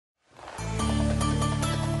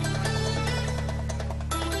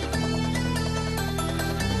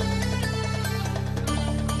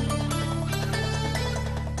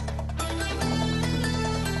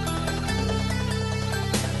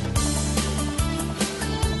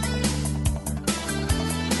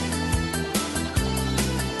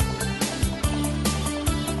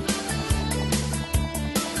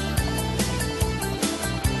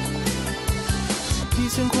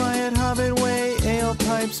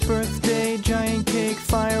pipes, birthday, giant cake,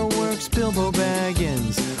 fireworks, Bilbo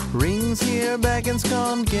Baggins. Rings here, Baggins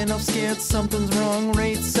gone, Gandalf scared something's wrong.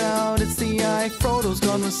 Wraith's out, it's the eye, Frodo's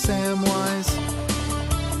gone with Samwise.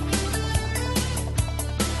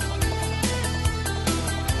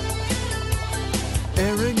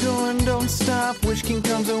 Aragorn, don't stop, Witch King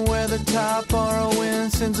comes and wear the top. Arwen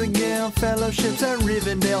sends a gale, fellowships at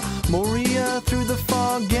Rivendell. Moria through the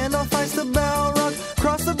fog, Gandalf fights the Balrog.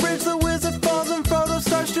 Cross the bridge, the wizard falls and Frodo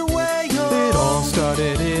starts to wail. It all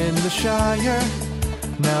started in the Shire,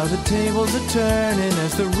 now the tables are turning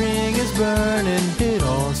as the ring is burning. It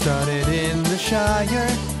all started in the Shire,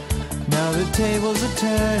 now the tables are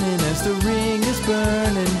turning as the ring is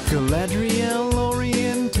burning. Galadriel,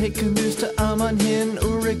 Lorien, take canoes to Aman-Hin.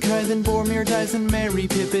 Uruk-hai, then Boromir dies and Merry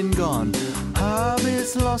Pippin gone.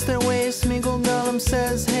 Hobbits lost their way, Smeagol Gollum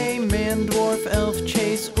says hey. Man, dwarf, elf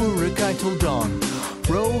chase, Uruk-hai till dawn.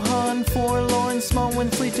 Rohan, forlorn,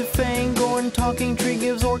 Smallwind flee to Fangorn. Talking tree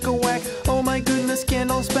gives Orc a whack, oh my goodness,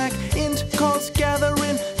 Gandalf's back. Int calls gather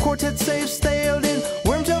in, quartet saves Theoden.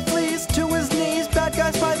 Wormtail flees to his knees, bad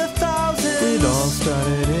guys by the thousands. It all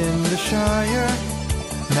started in the Shire,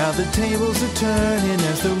 now the tables are turning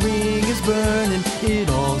as the ring is burning. It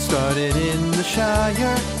all started in the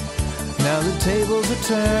Shire, now the tables are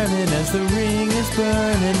turning as the ring is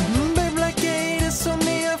burning. Babe, Black Gate is so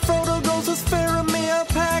near, Frodo goes with Faramir.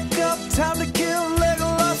 Pack up, time to kill,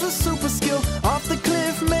 Legolas with super skill. Off the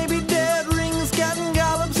cliff, maybe dead, rings gotten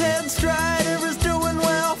Gollum's head. Strider is doing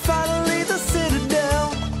well, finally the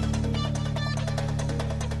Citadel.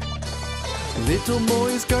 Little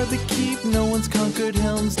boys guard the keep, no one's conquered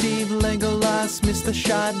Helm's Deep. Legolas missed the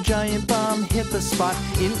shot, giant bomb hit the spot.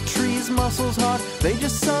 In trees, muscles hot, they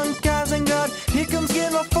just sunk Isengard. Here comes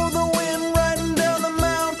Gandalf for the win, riding down the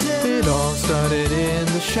mountain. It all started in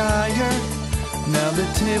the Shire, now the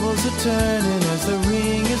tables are turning as the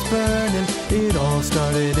ring is burning. It all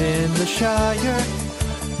started in the Shire,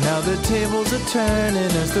 now the tables are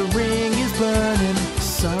turning as the ring is burning.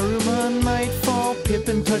 Saruman might fall,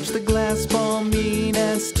 Pippin touched the glass ball. Mean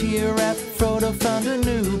as Tirath, Frodo found a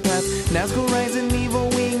new path. Nazgul rides an evil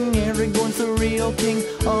wing, Aragorn's the real king.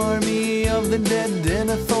 Army of the dead,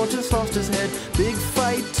 Denethor just lost his head. Big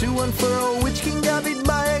fight to unfurl, Witch King got beat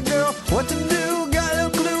by a girl. What to do? Got no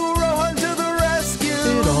clue, Rohan to the rescue.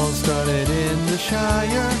 It all started in the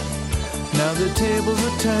Shire, now the tables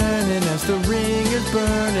are turning as the ring is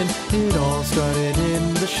burning. It all started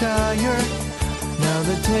in the Shire, now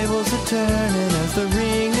the tables are turning as the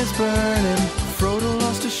ring is burning. Frodo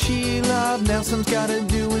lost to Shelob, now some's gotta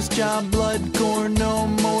do his job. Bloodcorn no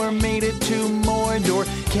more, made it to Mordor.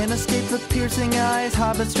 Can't escape the piercing eyes,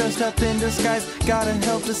 hobbits dressed up in disguise. Gotta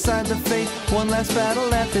help decide the fate, one last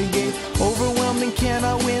battle at the gate. Overwhelming,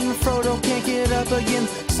 cannot win, Frodo can't get up again.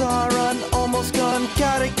 Sauron almost gone,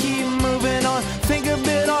 gotta keep moving on. Finger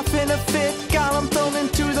bit off in a fit, Gollum thrown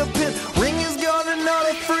into the pit. Ring is gone and now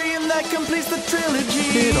they're free, and that completes the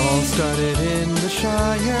trilogy. It all started in the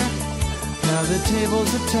Shire, now the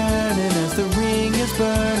tables are turning as the ring is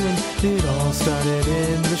burning. It all started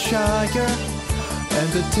in the Shire, and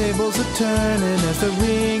the tables are turning as the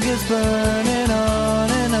ring is burning. On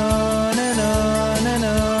and on and on and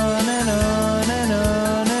on and on and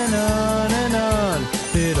on and on and on.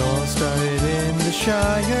 It all started in the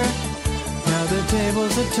Shire, now the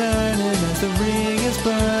tables are turning as the ring is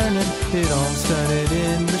burning. It all started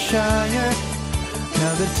in the Shire,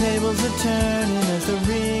 now the tables are turning as the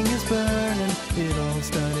ring is burning. It all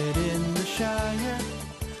started in the Shire,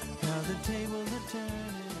 now the tables